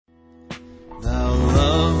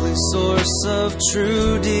only source of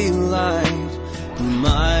true delight, whom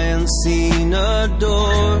I unseen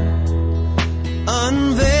adore.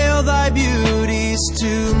 Unveil thy beauties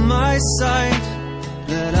to my sight,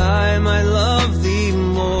 that I might love thee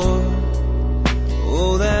more.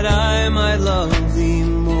 Oh, that I might love thee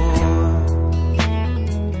more.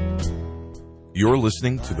 You're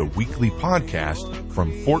listening to the weekly podcast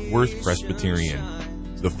from Fort Worth Presbyterian.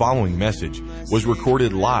 The following message was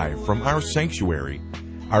recorded live from our sanctuary.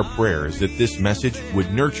 Our prayer is that this message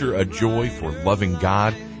would nurture a joy for loving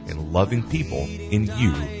God and loving people in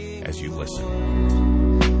you as you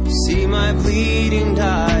listen. See my bleeding,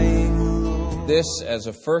 dying Lord. This as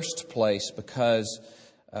a first place because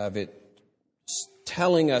of it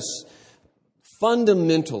telling us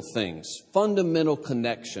fundamental things, fundamental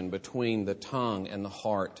connection between the tongue and the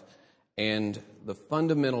heart, and the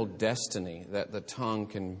fundamental destiny that the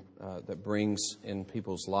tongue that brings in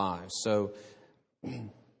people's lives. So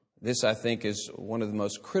this, I think, is one of the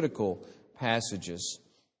most critical passages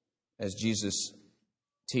as Jesus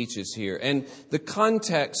teaches here. And the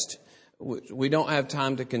context, we don't have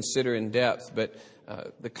time to consider in depth, but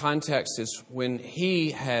the context is when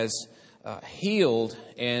he has healed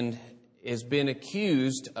and has been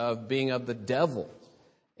accused of being of the devil.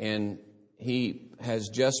 And he has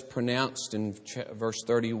just pronounced in verse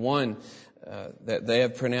 31 that they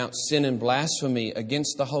have pronounced sin and blasphemy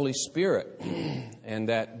against the Holy Spirit, and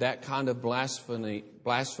that kind of blasphemy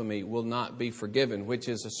will not be forgiven, which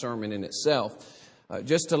is a sermon in itself.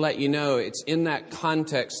 Just to let you know, it's in that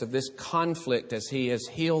context of this conflict as he has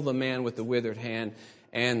healed the man with the withered hand,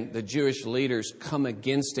 and the Jewish leaders come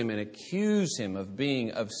against him and accuse him of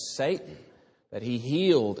being of Satan, that he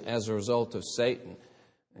healed as a result of Satan.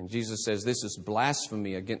 And Jesus says this is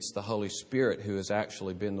blasphemy against the Holy Spirit, who has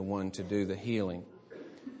actually been the one to do the healing.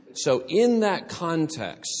 So in that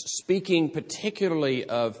context, speaking particularly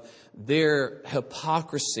of their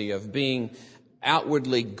hypocrisy of being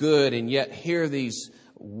outwardly good, and yet hear these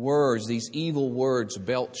words, these evil words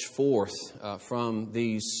belch forth from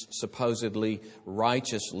these supposedly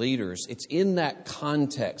righteous leaders, it's in that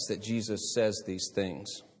context that Jesus says these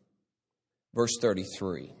things. Verse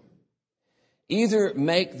 33. Either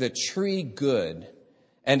make the tree good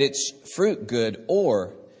and its fruit good,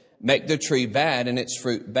 or make the tree bad and its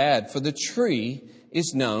fruit bad, for the tree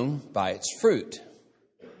is known by its fruit.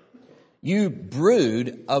 You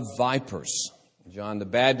brood of vipers. John the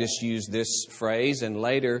Baptist used this phrase, and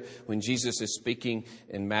later when Jesus is speaking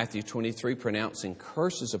in Matthew 23, pronouncing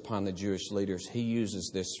curses upon the Jewish leaders, he uses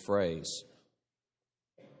this phrase.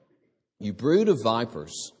 You brood of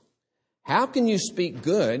vipers, how can you speak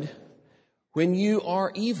good when you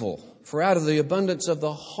are evil? For out of the abundance of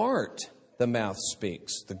the heart the mouth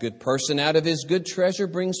speaks. The good person out of his good treasure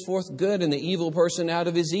brings forth good, and the evil person out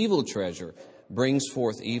of his evil treasure brings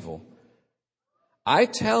forth evil. I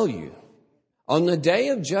tell you, on the day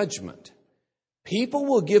of judgment, people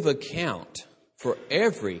will give account for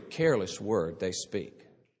every careless word they speak.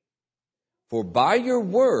 For by your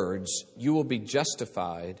words you will be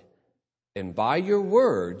justified, and by your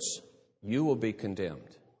words you will be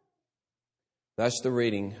condemned. That's the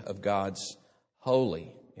reading of God's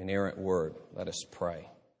holy, inerrant word. Let us pray.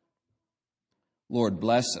 Lord,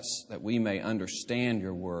 bless us that we may understand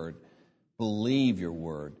your word, believe your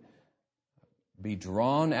word, be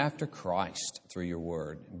drawn after Christ through your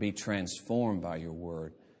word, be transformed by your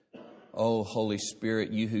word. Oh, Holy Spirit,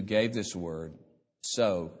 you who gave this word,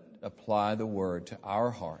 so apply the word to our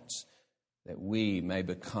hearts that we may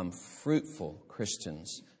become fruitful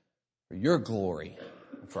Christians for your glory,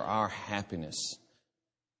 for our happiness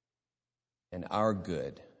and our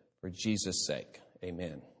good, for Jesus' sake.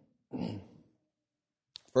 Amen.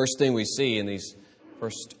 First thing we see in these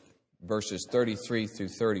first verses 33 through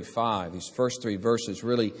 35, these first three verses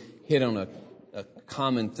really hit on a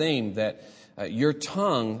common theme, that your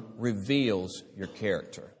tongue reveals your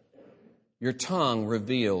character. Your tongue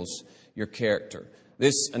reveals your character.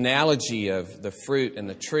 This analogy of the fruit and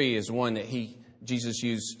the tree is one that Jesus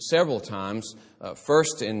used several times,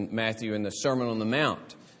 first in Matthew in the Sermon on the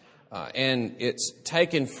Mount. And it's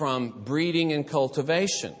taken from breeding and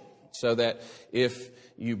cultivation, so that if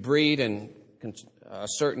you breed a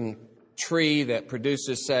certain tree that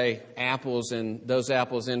produces, say, apples, and those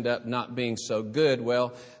apples end up not being so good,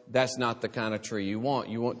 well, that's not the kind of tree you want.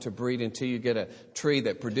 You want to breed until you get a tree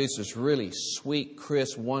that produces really sweet,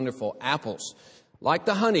 crisp, wonderful apples, like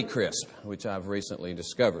the Honeycrisp, which I've recently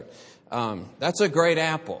discovered. That's a great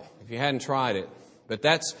apple, if you hadn't tried it. But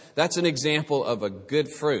that's an example of a good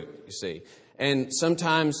fruit, you see. And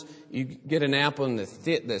sometimes you get an apple and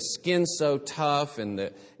the skin's so tough, and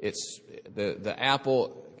the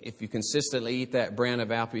apple if you consistently eat that brand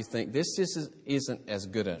of apple, you think, this just isn't as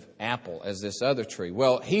good an apple as this other tree.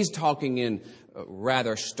 Well, he's talking in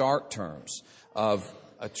rather stark terms of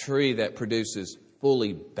a tree that produces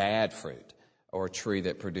fully bad fruit or a tree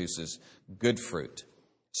that produces good fruit.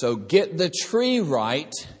 So get the tree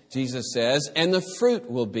right, Jesus says, and the fruit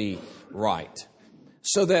will be right.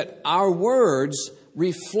 So that our words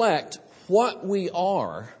reflect what we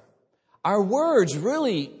are. Our words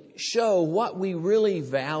really show what we really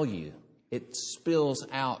value. It spills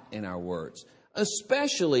out in our words,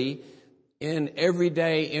 especially in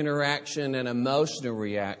everyday interaction and emotional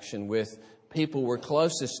reaction with people we're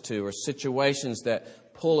closest to or situations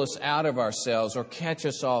that pull us out of ourselves or catch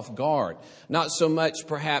us off guard. Not so much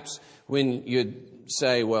perhaps when you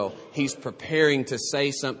say, well, he's preparing to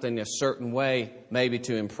say something a certain way, maybe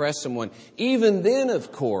to impress someone. Even then,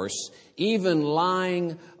 of course, even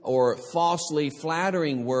lying or falsely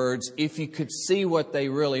flattering words, if you could see what they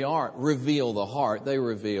really are, reveal the heart. They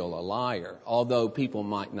reveal a liar, although people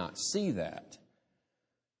might not see that.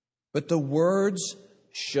 But the words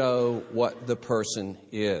show what the person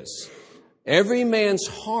is. Every man's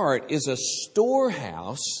heart is a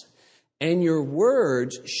storehouse, and your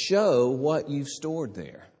words show what you've stored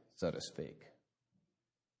there, so to speak.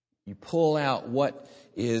 You pull out what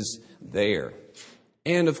is there.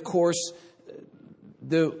 And of course,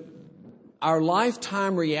 our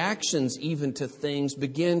lifetime reactions even to things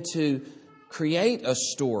begin to create a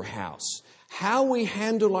storehouse. How we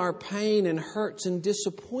handle our pain and hurts and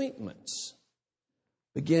disappointments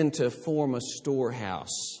begin to form a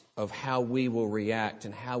storehouse of how we will react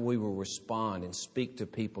and how we will respond and speak to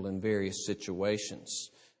people in various situations.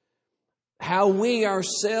 How we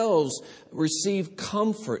ourselves receive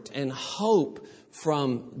comfort and hope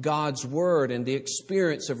from God's Word and the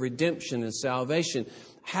experience of redemption and salvation.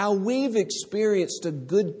 How we've experienced a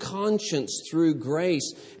good conscience through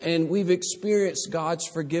grace and we've experienced God's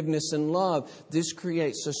forgiveness and love. This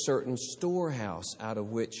creates a certain storehouse out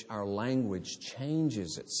of which our language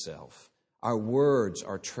changes itself. Our words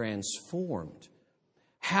are transformed.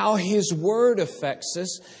 How His Word affects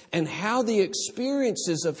us and how the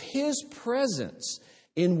experiences of His presence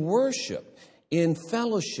in worship, in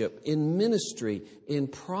fellowship, in ministry, in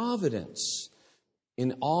providence,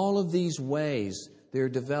 in all of these ways, there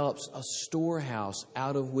develops a storehouse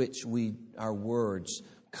out of which our words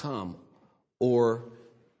come, or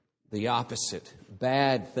the opposite.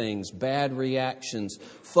 Bad things, bad reactions,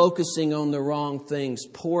 focusing on the wrong things,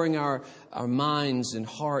 pouring our minds and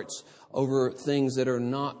hearts over things that are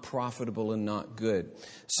not profitable and not good.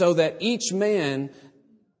 So that each man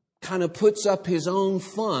kind of puts up his own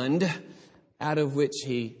fund out of which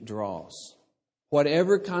he draws.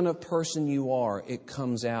 Whatever kind of person you are, it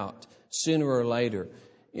comes out sooner or later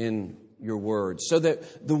in your words. So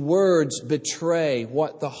that the words betray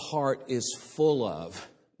what the heart is full of,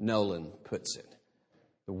 Nolan puts it.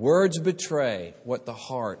 The words betray what the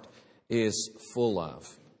heart is full of.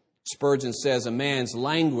 Spurgeon says a man's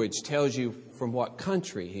language tells you from what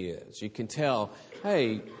country he is. You can tell,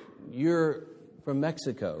 hey, you're from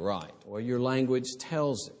Mexico, right? Well, your language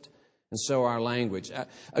tells it. And so our language.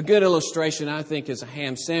 A good illustration, I think, is a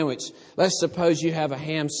ham sandwich. Let's suppose you have a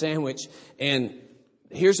ham sandwich, and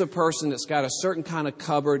here's a person that's got a certain kind of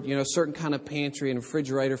cupboard, a certain kind of pantry and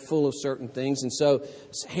refrigerator full of certain things. And so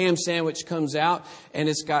ham sandwich comes out, and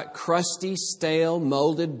it's got crusty, stale,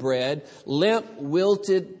 molded bread, limp,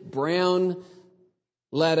 wilted, brown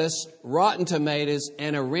lettuce, rotten tomatoes,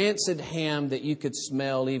 and a rancid ham that you could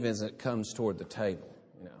smell even as it comes toward the table.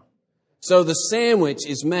 So the sandwich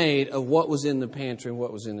is made of what was in the pantry and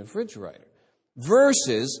what was in the refrigerator.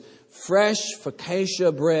 Versus fresh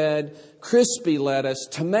focaccia bread, crispy lettuce,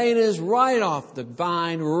 tomatoes right off the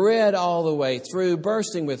vine, red all the way through,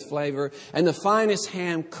 bursting with flavor, and the finest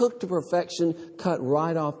ham cooked to perfection, cut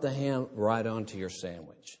right off the ham, right onto your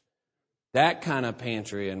sandwich. That kind of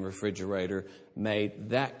pantry and refrigerator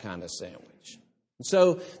made that kind of sandwich.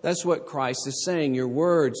 So that's what Christ is saying. Your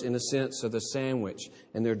words, in a sense, are the sandwich,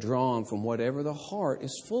 and they're drawn from whatever the heart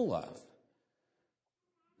is full of.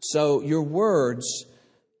 So your words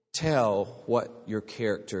tell what your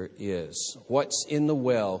character is. What's in the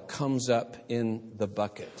well comes up in the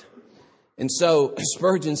bucket. And so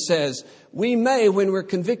Spurgeon says, we may, when we're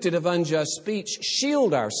convicted of unjust speech,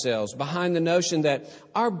 shield ourselves behind the notion that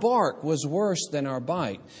our bark was worse than our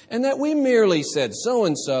bite, and that we merely said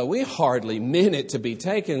so-and-so. We hardly meant it to be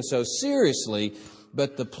taken so seriously,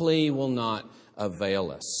 but the plea will not avail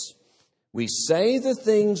us. We say the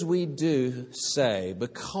things we do say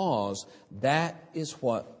because that is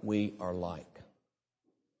what we are like.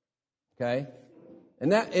 Okay?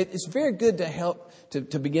 And that it's very good to help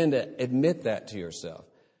to begin to admit that to yourself.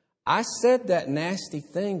 I said that nasty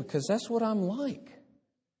thing because that's what I'm like.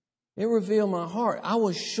 It revealed my heart. I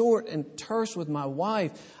was short and terse with my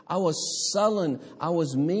wife. I was sullen. I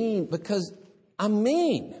was mean because I'm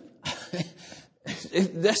mean.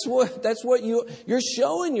 That's what you're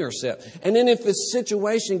showing yourself. And then if the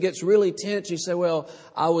situation gets really tense, you say, well,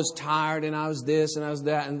 I was tired and I was this and I was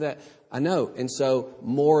that and that. I know. And so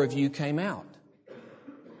more of you came out.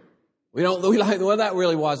 We like, well, that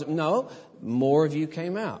really wasn't. No, more of you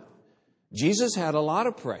came out. Jesus had a lot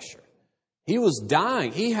of pressure. He was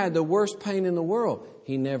dying. He had the worst pain in the world.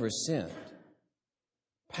 He never sinned.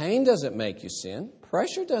 Pain doesn't make you sin.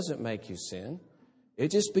 Pressure doesn't make you sin.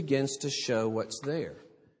 It just begins to show what's there.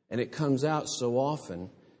 And it comes out so often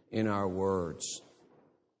in our words.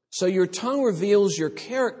 So your tongue reveals your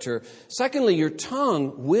character. Secondly, your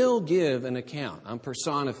tongue will give an account. I'm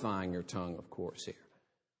personifying your tongue, of course, here.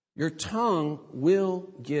 Your tongue will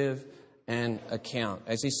give an account.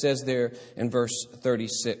 As he says there in verse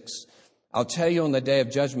 36, I'll tell you on the day of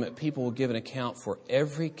judgment, people will give an account for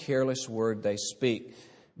every careless word they speak.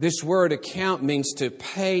 This word account means to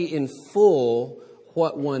pay in full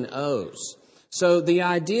what one owes. So the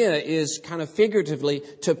idea is kind of figuratively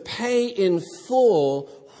to pay in full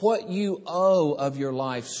what you owe of your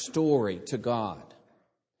life story to God.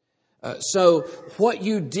 So what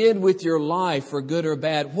you did with your life, for good or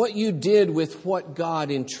bad, what you did with what God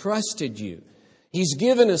entrusted you. He's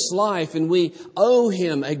given us life and we owe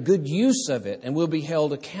Him a good use of it and we'll be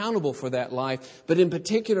held accountable for that life. But in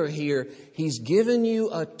particular here, He's given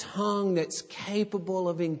you a tongue that's capable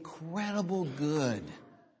of incredible good.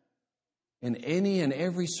 In any and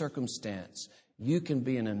every circumstance, you can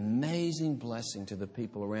be an amazing blessing to the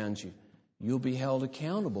people around you. You'll be held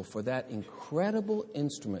accountable for that incredible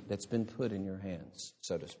instrument that's been put in your hands,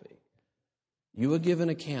 so to speak. You will give an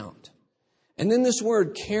account. And then this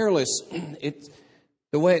word careless,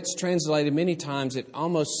 the way it's translated many times, it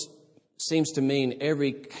almost seems to mean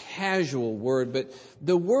every casual word. But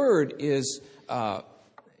the word is,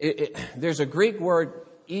 there's a Greek word,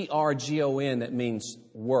 ergon, that means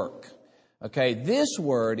work. Okay, this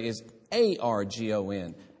word is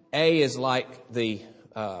argon. A is like the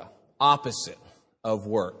opposite of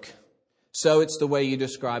work. So it's the way you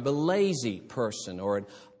describe a lazy person or an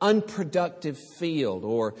unproductive field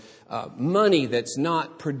or money that's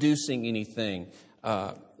not producing anything.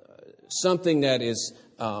 Something that is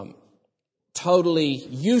totally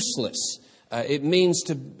useless. It means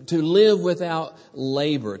to live without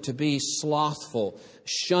labor, to be slothful,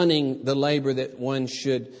 shunning the labor that one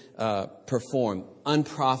should perform,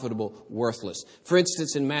 unprofitable, worthless. For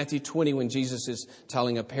instance, in Matthew 20, when Jesus is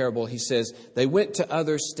telling a parable, he says, they went to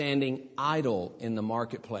others standing idle in the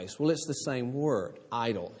marketplace. Well, it's the same word,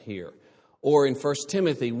 idle, here. Or in 1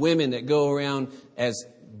 Timothy, women that go around as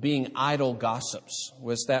being idle gossips.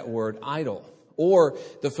 What's that word, idle? Or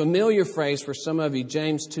the familiar phrase for some of you,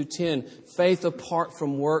 James 2:10, faith apart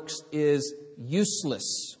from works is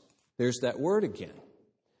useless. There's that word again.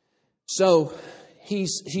 So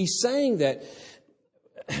he's saying that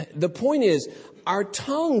the point is our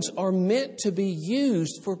tongues are meant to be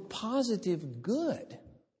used for positive good.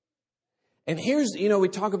 And here's, we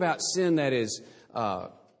talk about sin that is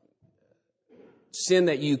sin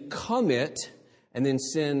that you commit and then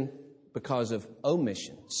sin because of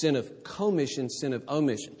omission. Sin of commission, sin of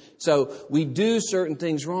omission. So we do certain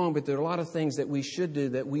things wrong, but there are a lot of things that we should do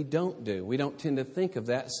that we don't do. We don't tend to think of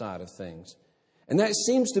that side of things. And that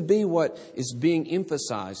seems to be what is being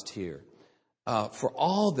emphasized here. For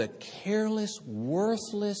all the careless,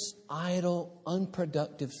 worthless, idle,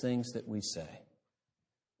 unproductive things that we say.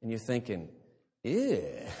 And you're thinking,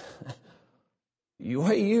 ew.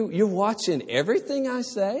 You're watching everything I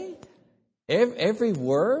say? Every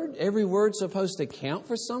word's supposed to count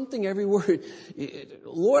for something. Every word,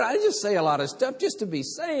 Lord, I just say a lot of stuff just to be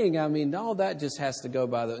saying. I mean, all that just has to go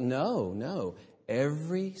by the... No.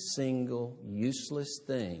 Every single useless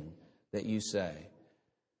thing that you say,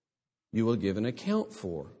 you will give an account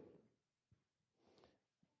for.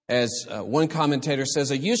 As one commentator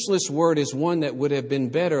says, a useless word is one that would have been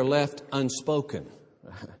better left unspoken.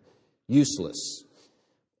 Useless.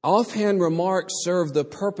 Offhand remarks serve the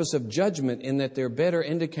purpose of judgment in that they're better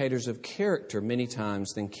indicators of character many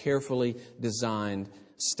times than carefully designed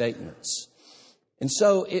statements. And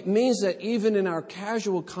so it means that even in our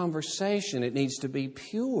casual conversation, it needs to be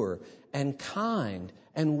pure and kind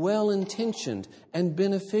and well-intentioned and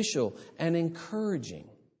beneficial and encouraging.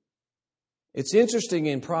 It's interesting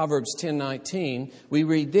in Proverbs 10:19, we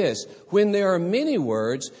read this, when there are many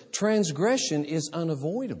words, transgression is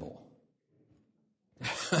unavoidable.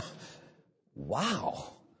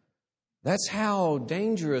 Wow. That's how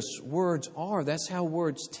dangerous words are. That's how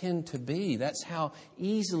words tend to be. That's how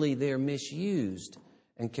easily they're misused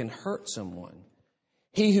and can hurt someone.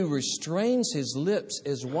 He who restrains his lips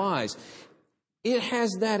is wise. It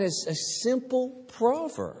has that as a simple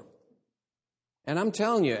proverb. And I'm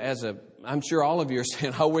telling you, I'm sure all of you are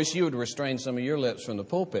saying, I wish you would restrain some of your lips from the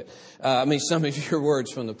pulpit. Some of your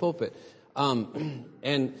words from the pulpit.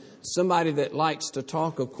 And somebody that likes to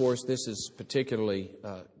talk, of course, this is particularly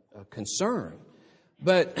a concern.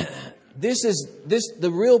 But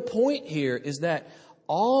the real point here is that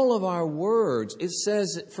all of our words, it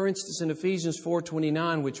says, for instance, in Ephesians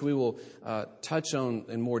 4:29, which we will touch on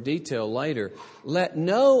in more detail later, let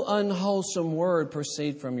no unwholesome word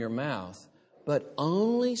proceed from your mouth, but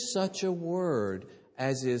only such a word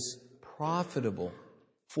as is profitable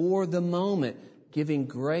for the moment, giving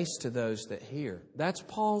grace to those that hear. That's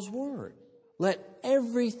Paul's word. Let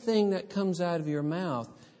everything that comes out of your mouth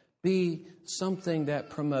be something that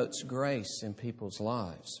promotes grace in people's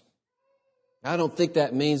lives. I don't think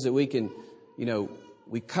that means that we can,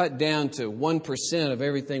 we cut down to 1% of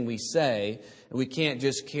everything we say, and we can't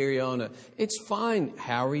just carry on. It's fine.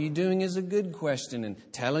 How are you doing is a good question, and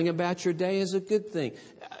telling about your day is a good thing.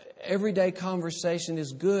 Everyday conversation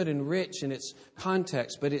is good and rich in its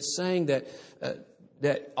context, but it's saying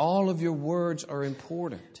that all of your words are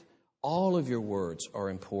important. All of your words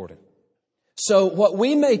are important. So what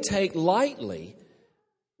we may take lightly,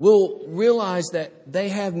 we'll realize that they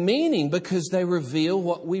have meaning because they reveal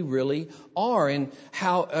what we really are. And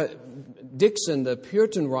how Dixon, the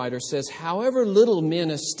Puritan writer, says, however little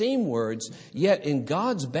men esteem words, yet in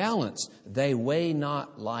God's balance, they weigh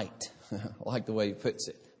not light. I like the way he puts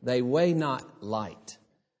it. They weigh not light.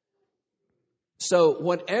 So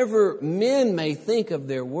whatever men may think of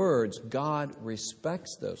their words, God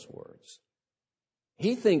respects those words.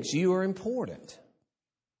 He thinks you are important.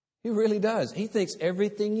 He really does. He thinks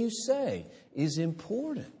everything you say is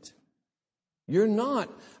important. You're not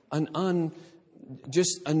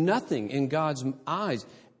just a nothing in God's eyes.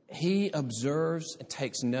 He observes and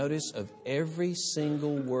takes notice of every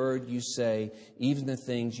single word you say, even the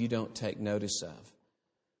things you don't take notice of.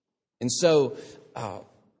 And so,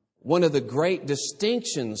 one of the great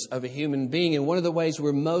distinctions of a human being, and one of the ways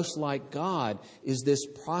we're most like God, is this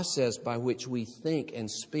process by which we think and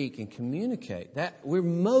speak and communicate. That we're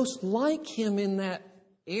most like Him in that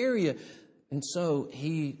area. And so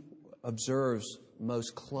He observes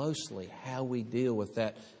most closely how we deal with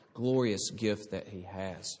that glorious gift that He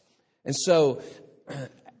has. And so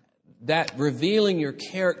that revealing your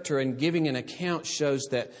character and giving an account shows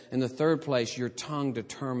that, in the third place, your tongue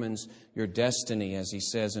determines your destiny, as he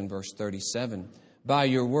says in verse 37. By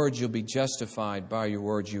your words you'll be justified, by your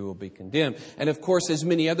words you will be condemned. And of course, as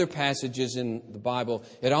many other passages in the Bible,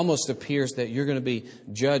 it almost appears that you're going to be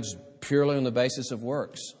judged purely on the basis of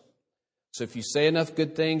works. So if you say enough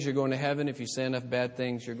good things, you're going to heaven. If you say enough bad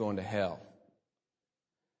things, you're going to hell.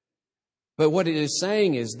 But what it is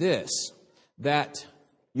saying is this, that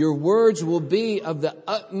your words will be of the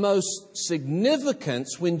utmost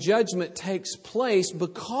significance when judgment takes place,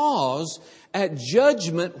 because at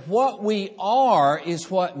judgment, what we are is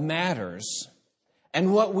what matters,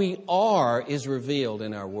 and what we are is revealed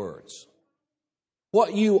in our words.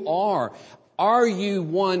 What you are you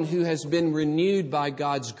one who has been renewed by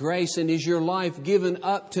God's grace, and is your life given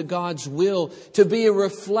up to God's will to be a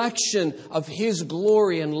reflection of His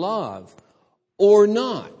glory and love, or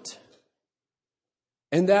not?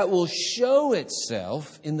 And that will show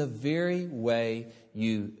itself in the very way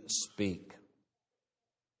you speak.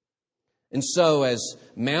 And so, as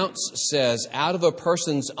Mounce says, out of a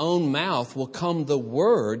person's own mouth will come the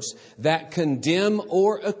words that condemn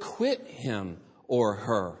or acquit him or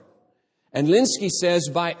her. And Linsky says,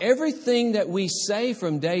 by everything that we say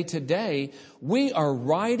from day to day, we are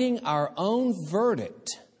writing our own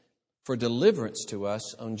verdict for deliverance to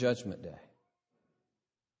us on Judgment Day.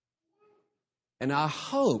 And I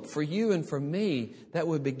hope for you and for me that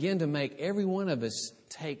would begin to make every one of us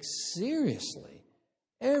take seriously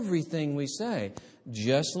everything we say,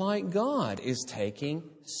 just like God is taking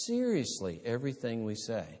seriously everything we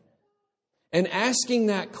say. And asking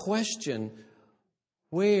that question,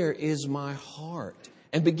 where is my heart?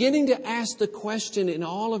 And beginning to ask the question in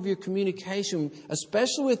all of your communication,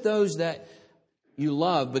 especially with those that you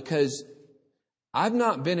love, because I've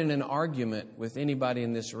not been in an argument with anybody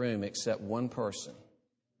in this room except one person.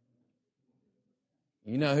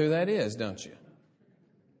 You know who that is, don't you?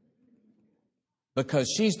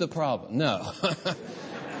 Because she's the problem. No.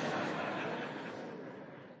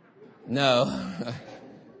 No.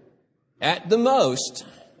 At the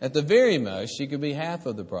very most, she could be half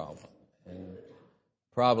of the problem.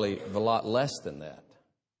 Probably a lot less than that.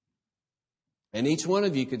 And each one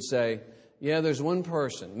of you could say, yeah, there's one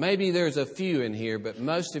person. Maybe there's a few in here, but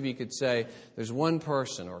most of you could say there's one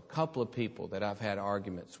person or a couple of people that I've had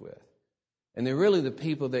arguments with. And they're really the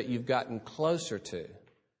people that you've gotten closer to,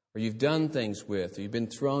 or you've done things with, or you've been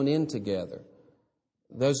thrown in together.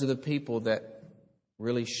 Those are the people that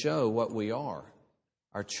really show what we are.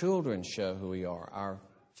 Our children show who we are. Our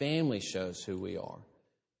family shows who we are.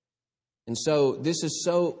 And so this is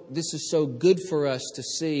so good for us to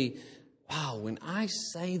see, wow, when I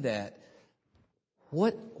say that,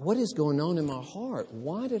 what is going on in my heart?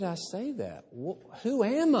 Why did I say that? Who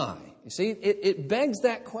am I? You see, it begs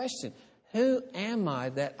that question. Who am I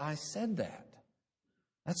that I said that?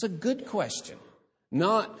 That's a good question.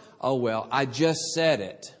 Not, oh, well, I just said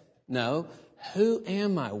it. No, who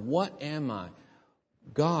am I? What am I?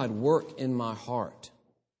 God, work in my heart.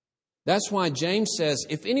 That's why James says,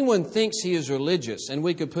 if anyone thinks he is religious, and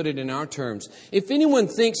we could put it in our terms, if anyone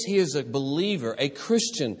thinks he is a believer, a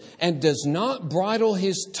Christian, and does not bridle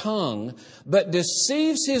his tongue, but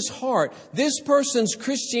deceives his heart, this person's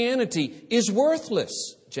Christianity is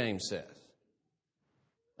worthless, James says.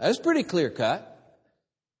 That's pretty clear cut.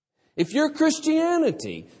 If your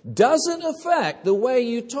Christianity doesn't affect the way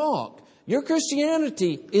you talk, your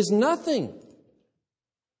Christianity is nothing.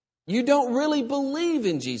 You don't really believe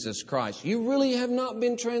in Jesus Christ. You really have not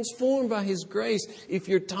been transformed by His grace if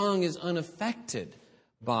your tongue is unaffected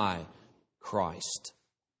by Christ.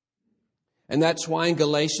 And that's why in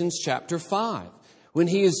Galatians chapter 5, when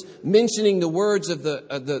he is mentioning the words of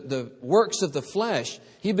the works of the flesh,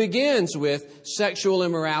 he begins with sexual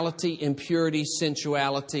immorality, impurity,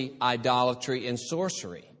 sensuality, idolatry, and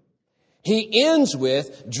sorcery. He ends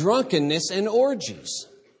with drunkenness and orgies.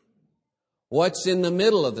 What's in the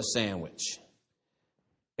middle of the sandwich?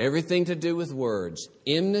 Everything to do with words.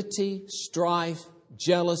 Enmity, strife,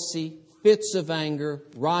 jealousy, fits of anger,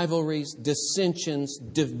 rivalries, dissensions,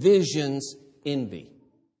 divisions, envy.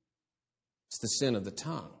 It's the sin of the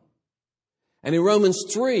tongue. And in Romans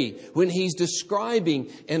 3, when he's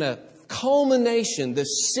describing in a culmination the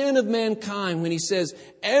sin of mankind, when he says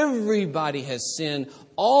everybody has sinned,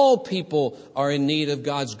 all people are in need of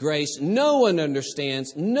God's grace, no one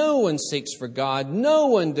understands, no one seeks for God, no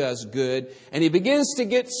one does good. And he begins to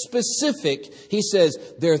get specific. He says,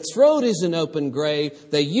 their throat is an open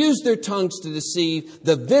grave, they use their tongues to deceive,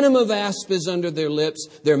 the venom of asp is under their lips,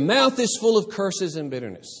 their mouth is full of curses and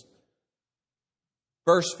bitterness.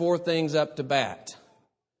 First four things up to bat.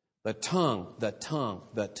 The tongue, the tongue,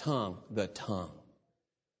 the tongue, the tongue.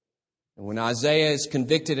 And when Isaiah is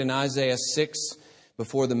convicted in Isaiah 6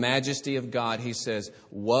 before the majesty of God, he says,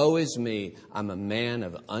 woe is me, I'm a man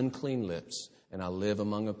of unclean lips, and I live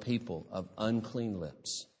among a people of unclean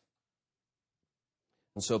lips.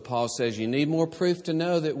 And so Paul says, you need more proof to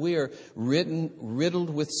know that we are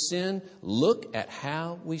riddled with sin. Look at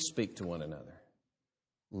how we speak to one another.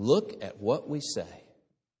 Look at what we say.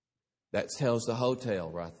 That tells the whole tale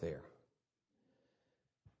right there.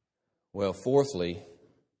 Well, fourthly,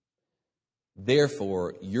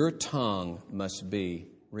 therefore, your tongue must be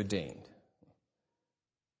redeemed.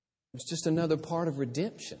 It's just another part of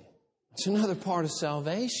redemption. It's another part of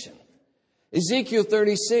salvation. Ezekiel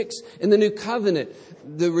 36 in the New Covenant,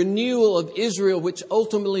 the renewal of Israel, which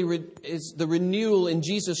ultimately is the renewal in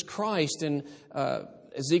Jesus Christ. In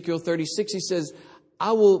Ezekiel 36, he says,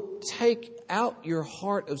 I will take out your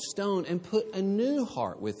heart of stone and put a new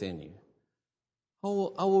heart within you. I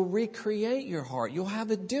will recreate your heart. You'll have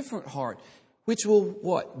a different heart, which will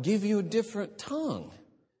what? Give you a different tongue.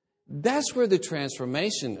 That's where the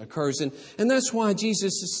transformation occurs. And that's why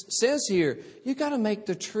Jesus says here, you got to make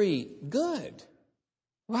the tree good.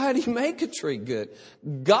 Well, how do you make a tree good?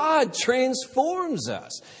 God transforms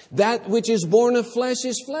us. That which is born of flesh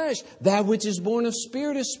is flesh. That which is born of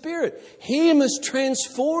spirit is spirit. He must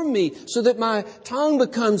transform me so that my tongue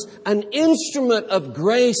becomes an instrument of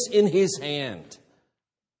grace in His hand.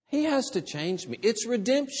 He has to change me. It's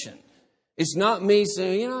redemption. It's not me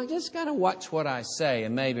saying, I just got to watch what I say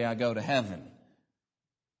and maybe I go to heaven.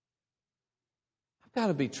 I've got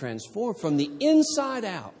to be transformed from the inside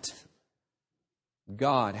out.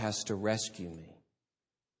 God has to rescue me.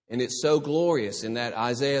 And it's so glorious in that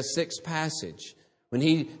Isaiah 6 passage when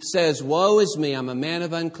he says, woe is me, I'm a man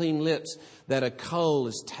of unclean lips, that a coal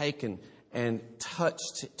is taken and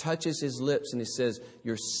touches his lips and he says,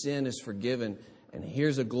 your sin is forgiven. And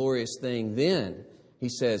here's a glorious thing. Then he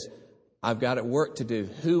says, I've got a work to do.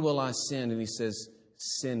 Who will I send? And he says,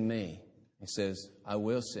 send me. He says, I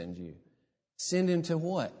will send you. Send him to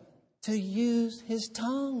what? To use his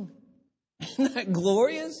tongue. Isn't that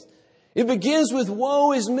glorious? It begins with,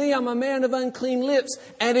 woe is me, I'm a man of unclean lips.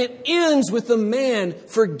 And it ends with the man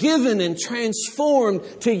forgiven and transformed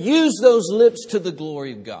to use those lips to the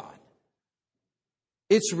glory of God.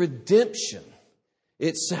 It's redemption.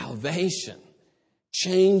 It's salvation.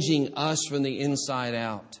 Changing us from the inside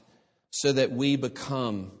out so that we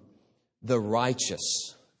become the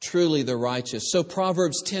righteous. Truly the righteous. So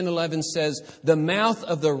Proverbs 10:11 says, the mouth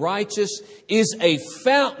of the righteous is a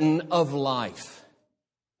fountain of life.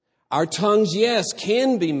 Our tongues, yes,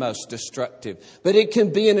 can be most destructive, but it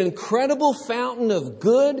can be an incredible fountain of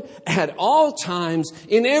good at all times,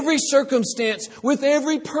 in every circumstance, with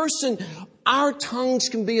every person. Our tongues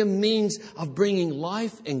can be a means of bringing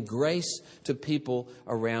life and grace to people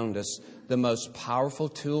around us, the most powerful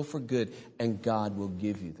tool for good, and God will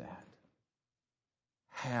give you that.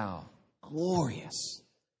 How glorious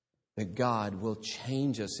that God will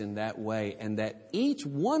change us in that way, and that each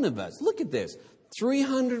one of us, look at this,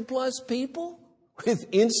 300 plus people with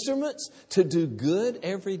instruments to do good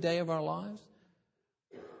every day of our lives.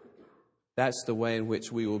 That's the way in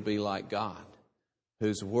which we will be like God,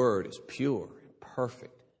 whose word is pure,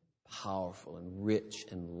 perfect, powerful, and rich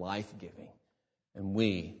and life-giving. And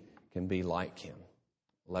we can be like Him.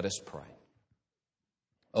 Let us pray.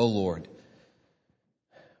 Oh Lord,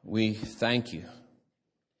 we thank You.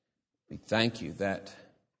 We thank You that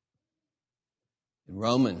in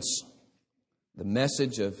Romans, the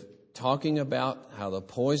message of talking about how the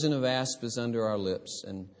poison of asp is under our lips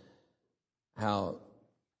and how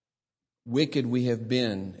wicked we have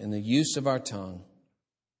been in the use of our tongue,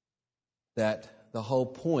 that the whole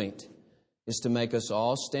point is to make us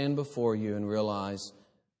all stand before You and realize,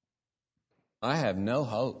 I have no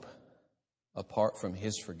hope apart from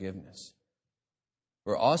His forgiveness.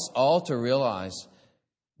 For us all to realize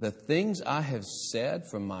the things I have said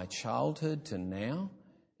from my childhood to now,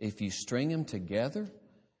 if you string them together,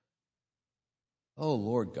 oh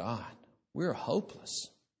Lord God, we're hopeless.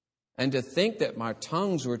 And to think that my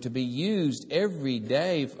tongues were to be used every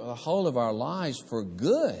day for the whole of our lives for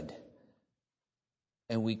good.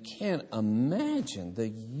 And we can't imagine the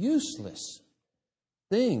useless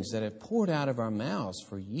things that have poured out of our mouths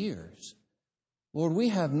for years. Lord, we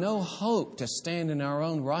have no hope to stand in our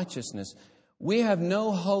own righteousness. We have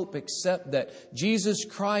no hope except that Jesus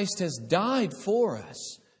Christ has died for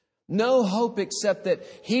us. No hope except that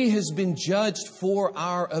He has been judged for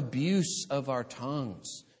our abuse of our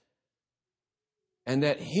tongues. And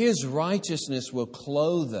that His righteousness will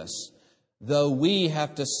clothe us, though we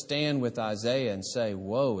have to stand with Isaiah and say,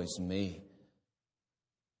 woe is me.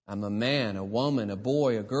 I'm a man, a woman, a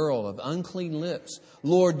boy, a girl of unclean lips.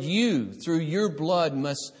 Lord, You, through Your blood,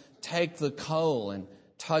 must take the coal and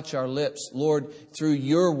touch our lips. Lord, through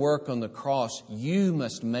Your work on the cross, You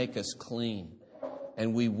must make us clean.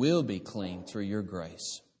 And we will be clean through Your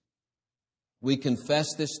grace. We confess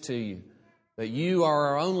this to You, that You are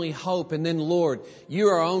our only hope. And then, Lord, You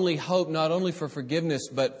are our only hope, not only for forgiveness,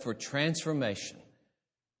 but for transformation.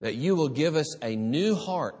 That You will give us a new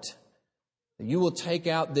heart. That You will take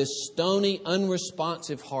out this stony,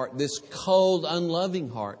 unresponsive heart, this cold, unloving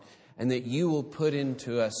heart, and that You will put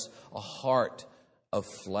into us a heart of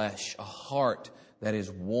flesh, a heart that is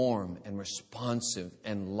warm and responsive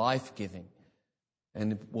and life-giving,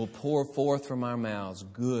 and will pour forth from our mouths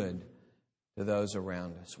good to those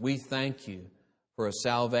around us. We thank You for a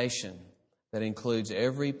salvation that includes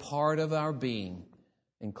every part of our being,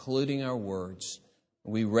 including our words.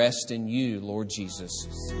 We rest in You, Lord Jesus.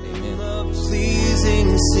 Amen. The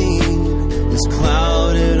pleasing scene was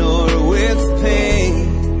clouded or with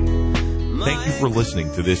pain. Thank you for listening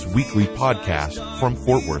to this weekly podcast from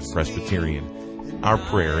Fort Worth Presbyterian. Our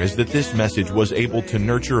prayer is that this message was able to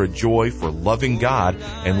nurture a joy for loving God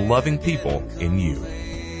and loving people in you.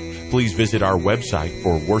 Please visit our website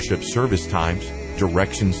for worship service times,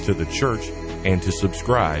 directions to the church, and to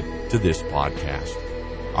subscribe to this podcast.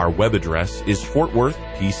 Our web address is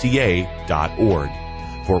fortworthpca.org.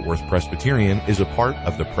 Fort Worth Presbyterian is a part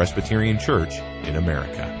of the Presbyterian Church in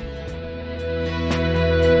America.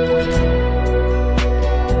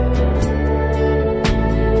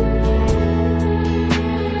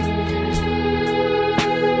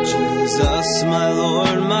 Jesus, my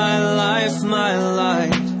Lord, my life, my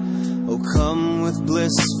light. Oh, come with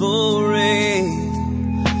blissful ray.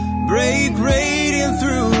 Break radiant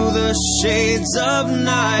through the shades of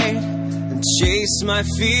night and chase my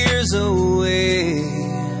fears away.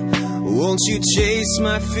 Won't You chase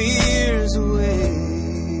my fears away?